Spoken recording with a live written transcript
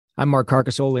I'm Mark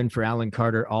Carcasole in for Alan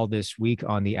Carter all this week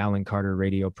on the Alan Carter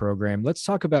radio program. Let's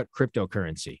talk about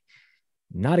cryptocurrency.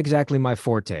 Not exactly my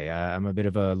forte. I'm a bit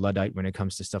of a Luddite when it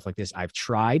comes to stuff like this. I've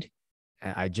tried.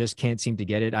 I just can't seem to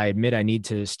get it. I admit I need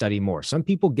to study more. Some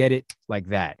people get it like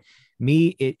that. Me,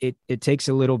 it takes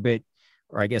a little bit,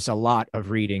 or I guess a lot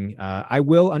of reading. I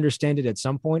will understand it at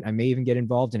some point. I may even get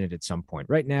involved in it at some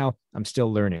point. Right now, I'm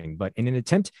still learning. But in an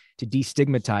attempt to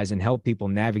destigmatize and help people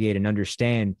navigate and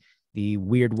understand the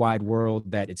weird wide world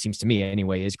that it seems to me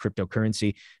anyway is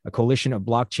cryptocurrency, a coalition of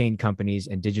blockchain companies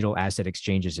and digital asset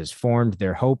exchanges has formed.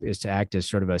 Their hope is to act as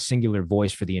sort of a singular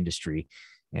voice for the industry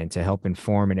and to help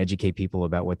inform and educate people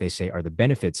about what they say are the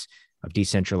benefits of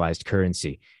decentralized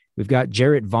currency. We've got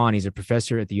Jarrett Vaughn. He's a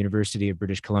professor at the University of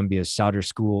British Columbia's Sauder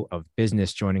School of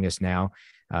Business joining us now.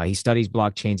 He studies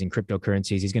blockchains and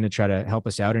cryptocurrencies. He's going to try to help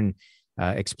us out and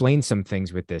explain some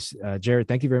things with this. Jarrett,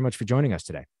 thank you very much for joining us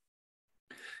today.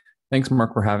 Thanks,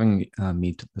 Mark, for having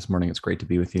me this morning. It's great to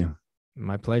be with you.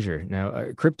 My pleasure. Now,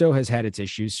 crypto has had its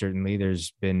issues. Certainly,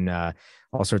 there's been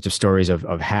all sorts of stories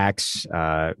of hacks,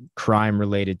 crime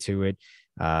related to it,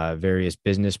 various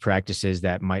business practices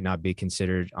that might not be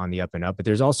considered on the up and up. But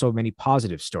there's also many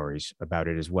positive stories about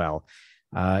it as well.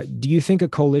 Do you think a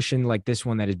coalition like this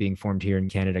one that is being formed here in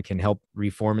Canada can help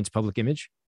reform its public image?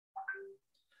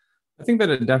 I think that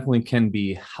it definitely can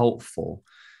be helpful.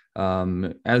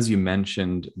 As you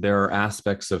mentioned, there are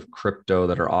aspects of crypto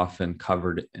that are often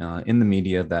covered in the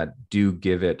media that do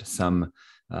give it some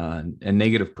a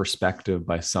negative perspective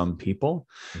by some people.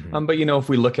 Mm-hmm. But, if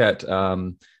we look at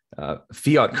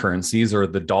fiat currencies or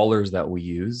the dollars that we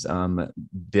use,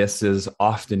 this is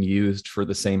often used for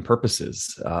the same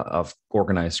purposes of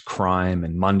organized crime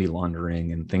and money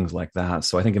laundering and things like that.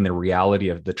 So I think in the reality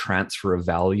of the transfer of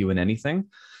value in anything,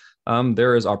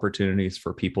 there is opportunities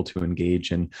for people to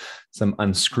engage in some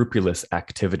unscrupulous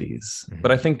activities. Mm-hmm.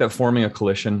 But I think that forming a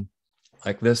coalition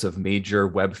like this of major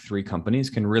Web3 companies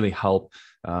can really help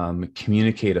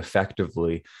communicate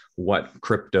effectively what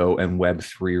crypto and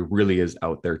Web3 really is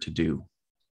out there to do.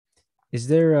 Is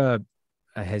there a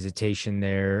hesitation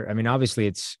there? I mean, obviously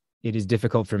it is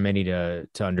difficult for many to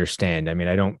understand. I mean,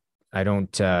 I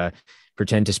don't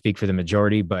pretend to speak for the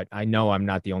majority, but I know I'm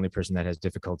not the only person that has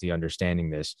difficulty understanding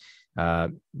this.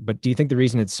 But do you think the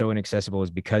reason it's so inaccessible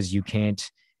is because you can't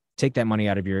take that money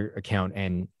out of your account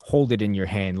and hold it in your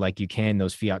hand like you can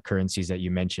those fiat currencies that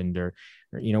you mentioned, or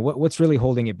what's really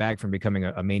holding it back from becoming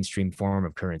a mainstream form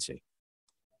of currency?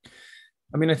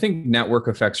 I mean, I think network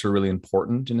effects are really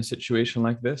important in a situation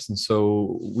like this. And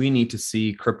so we need to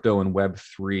see crypto and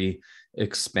Web3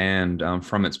 expand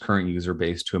from its current user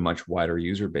base to a much wider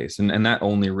user base. And that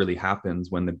only really happens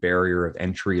when the barrier of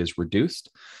entry is reduced.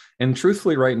 And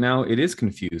truthfully, right now, it is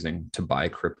confusing to buy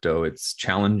crypto. It's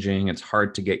challenging. It's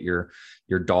hard to get your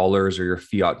dollars or your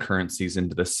fiat currencies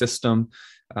into the system.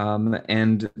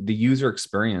 And the user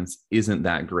experience isn't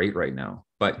that great right now.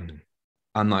 But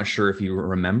I'm not sure if you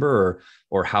remember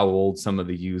or how old some of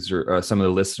the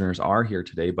listeners are here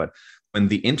today, but when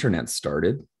the internet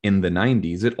started in the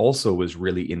 90s, it also was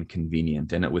really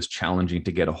inconvenient and it was challenging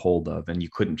to get a hold of, and you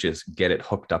couldn't just get it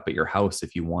hooked up at your house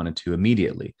if you wanted to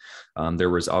immediately. There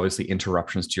was obviously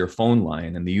interruptions to your phone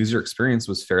line and the user experience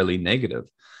was fairly negative.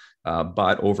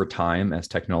 But over time, as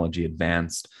technology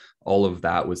advanced, all of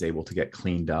that was able to get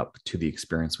cleaned up to the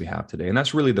experience we have today. And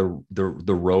that's really the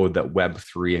road that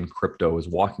Web3 and crypto is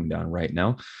walking down right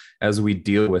now as we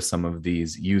deal with some of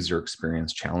these user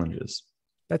experience challenges.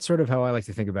 That's sort of how I like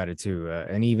to think about it too.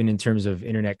 And even in terms of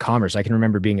internet commerce, I can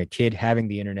remember being a kid having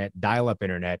the internet, dial-up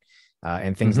internet,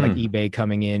 and things like eBay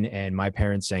coming in and my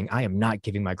parents saying, I am not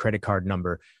giving my credit card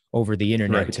number over the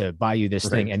internet to buy you this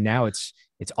thing. And now it's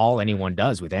all anyone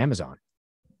does with Amazon.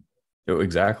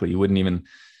 Exactly. You wouldn't even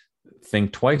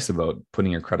think twice about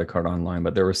putting your credit card online,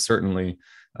 but there was certainly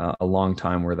a long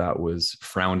time where that was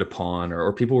frowned upon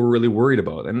or people were really worried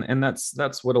about. And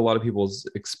that's what a lot of people's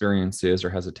experience is or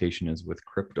hesitation is with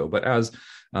crypto. But as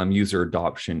user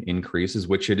adoption increases,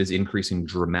 which it is increasing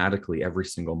dramatically every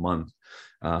single month,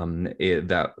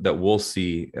 that we'll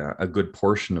see a good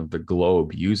portion of the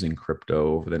globe using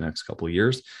crypto over the next couple of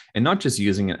years, and not just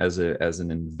using it as an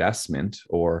investment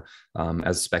or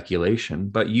as speculation,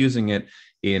 but using it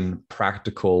in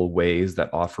practical ways that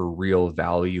offer real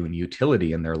value and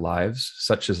utility in their lives,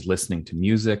 such as listening to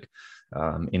music,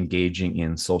 engaging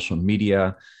in social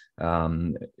media,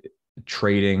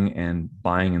 trading and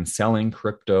buying and selling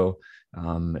crypto.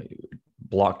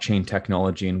 Blockchain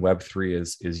technology and Web3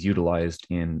 is utilized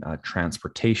in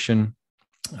transportation,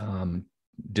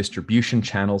 distribution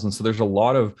channels. And so there's a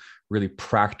lot of really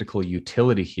practical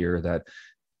utility here that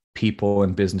people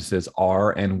and businesses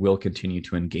are and will continue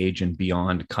to engage in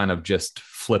beyond kind of just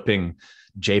flipping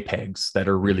JPEGs that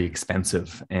are really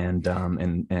expensive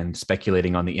and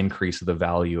speculating on the increase of the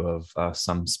value of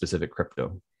some specific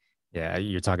crypto. Yeah,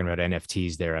 you're talking about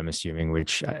NFTs there, I'm assuming,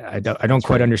 which I don't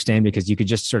quite understand, because you could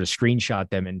just sort of screenshot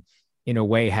them and in a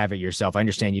way have it yourself. I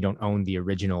understand you don't own the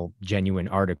original genuine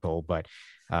article, but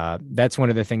that's one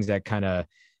of the things that kind of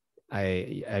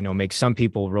I know makes some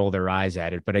people roll their eyes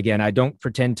at it. But again, I don't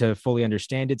pretend to fully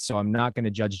understand it, so I'm not going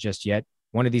to judge just yet.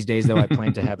 One of these days, though, I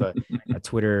plan to have a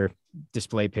Twitter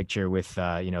display picture with,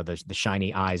 the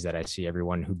shiny eyes that I see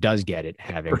everyone who does get it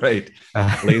having. Right.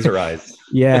 Laser eyes.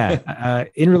 Yeah.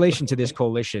 In relation to this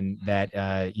coalition that,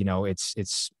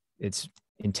 its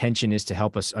intention is to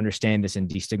help us understand this and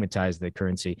destigmatize the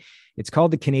currency. It's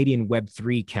called the Canadian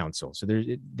Web3 Council. So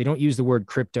they don't use the word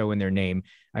crypto in their name.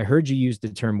 I heard you use the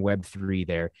term Web3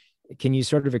 there. Can you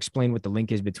sort of explain what the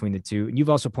link is between the two? And you've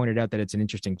also pointed out that it's an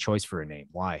interesting choice for a name.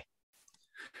 Why?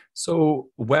 So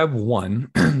Web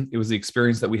 1, it was the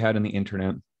experience that we had in the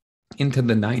internet into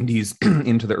the 90s,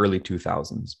 into the early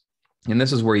 2000s. And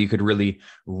this is where you could really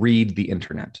read the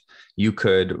internet. You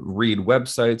could read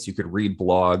websites, you could read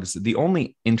blogs. The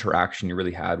only interaction you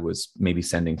really had was maybe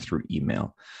sending through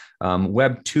email.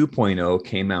 Web 2.0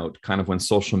 came out kind of when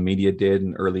social media did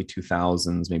in early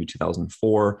 2000s, maybe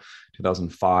 2004,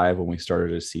 2005, when we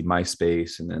started to see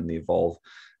MySpace and then the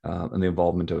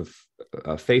involvement of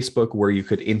Facebook, where you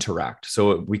could interact.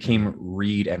 So it became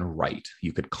read and write.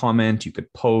 You could comment, you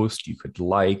could post, you could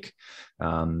like,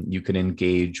 you could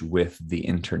engage with the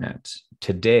internet.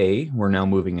 Today, we're now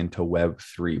moving into Web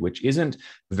 3, which isn't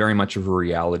very much of a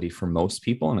reality for most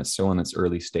people, and it's still in its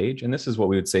early stage. And this is what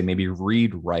we would say maybe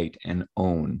read, write, and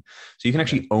own. So you can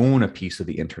actually own a piece of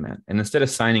the internet. And instead of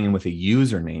signing in with a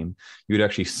username, you would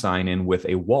actually sign in with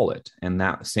a wallet. And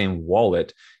that same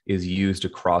wallet is used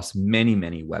across many,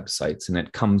 many websites, and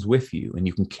it comes with you, and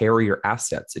you can carry your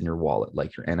assets in your wallet,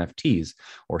 like your NFTs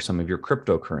or some of your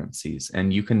cryptocurrencies.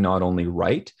 And you can not only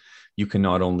write, you can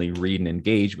not only read and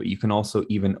engage, but you can also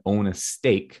even own a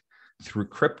stake through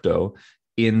crypto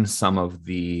in some of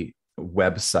the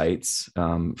websites,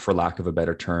 for lack of a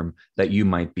better term, that you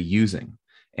might be using.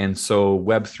 And so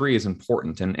Web3 is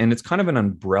important, and it's kind of an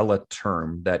umbrella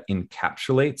term that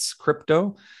encapsulates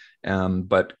crypto.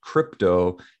 But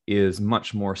crypto is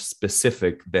much more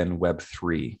specific than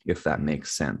Web3, if that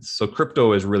makes sense. So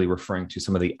crypto is really referring to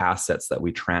some of the assets that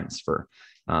we transfer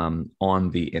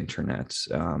on the internet,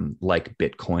 like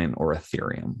Bitcoin or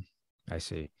Ethereum. I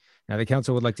see. Now, the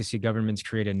council would like to see governments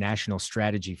create a national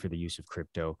strategy for the use of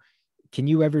crypto. Can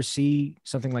you ever see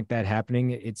something like that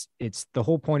happening? It's the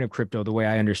whole point of crypto, the way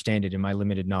I understand it in my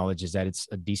limited knowledge, is that it's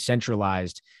a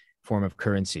decentralized form of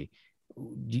currency.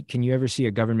 Can you ever see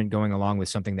a government going along with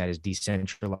something that is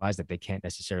decentralized that they can't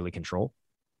necessarily control?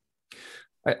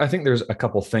 I think there's a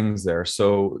couple things there.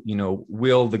 So,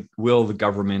 will the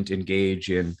government engage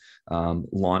in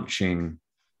launching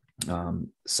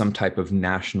some type of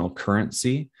national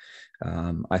currency?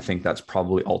 I think that's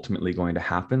probably ultimately going to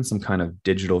happen, some kind of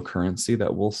digital currency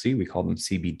that we'll see. We call them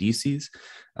CBDCs.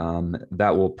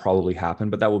 That will probably happen,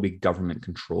 but that will be government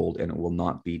controlled and it will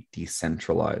not be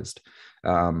decentralized.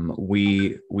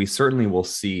 We certainly will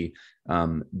see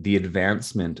the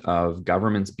advancement of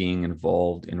governments being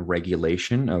involved in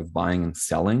regulation of buying and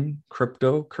selling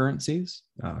cryptocurrencies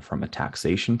from a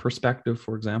taxation perspective,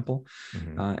 for example.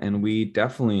 And we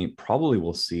definitely probably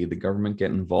will see the government get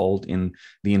involved in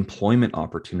the employment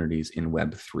opportunities in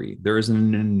Web3. There is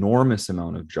an enormous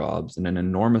amount of jobs and an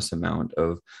enormous amount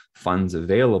of funds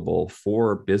available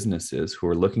for businesses who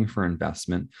are looking for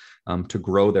investment to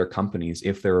grow their companies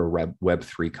if they're a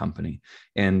Web3 company.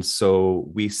 And so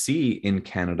we see in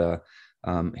Canada,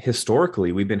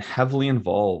 historically, we've been heavily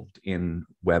involved in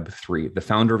Web3. The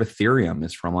founder of Ethereum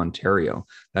is from Ontario.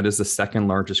 That is the second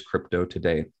largest crypto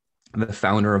today. The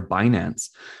founder of Binance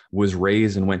was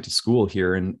raised and went to school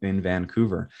here in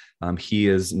Vancouver. He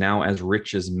is now as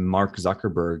rich as Mark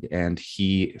Zuckerberg, and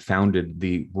he founded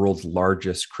the world's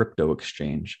largest crypto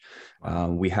exchange.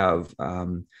 We have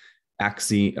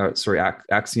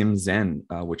Axiom Zen,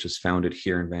 which is founded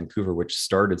here in Vancouver, which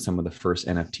started some of the first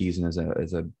NFTs and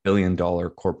is a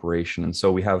billion-dollar corporation. And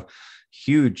so we have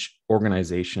huge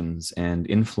organizations and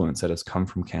influence that has come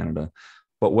from Canada.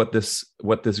 But what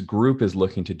this group is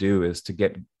looking to do is to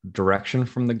get direction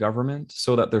from the government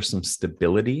so that there's some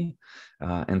stability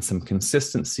and some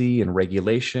consistency and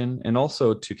regulation, and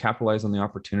also to capitalize on the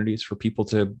opportunities for people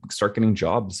to start getting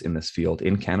jobs in this field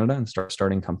in Canada and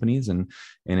starting companies and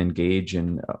engage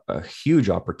in a huge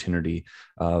opportunity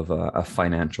of a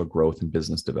financial growth and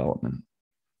business development.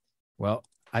 Well,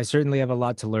 I certainly have a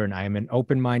lot to learn. I am an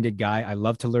open-minded guy. I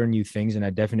love to learn new things, and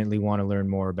I definitely want to learn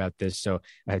more about this. So,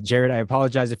 Jared, I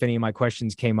apologize if any of my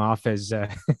questions came off as, a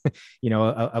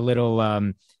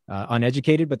little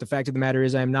uneducated. But the fact of the matter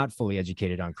is, I am not fully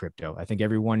educated on crypto. I think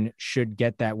everyone should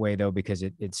get that way, though, because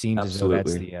it seems as though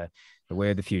that's the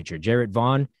way of the future. Jared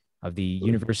Vaughn of the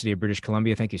University of British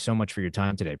Columbia, thank you so much for your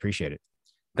time today. Appreciate it.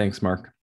 Thanks, Mark.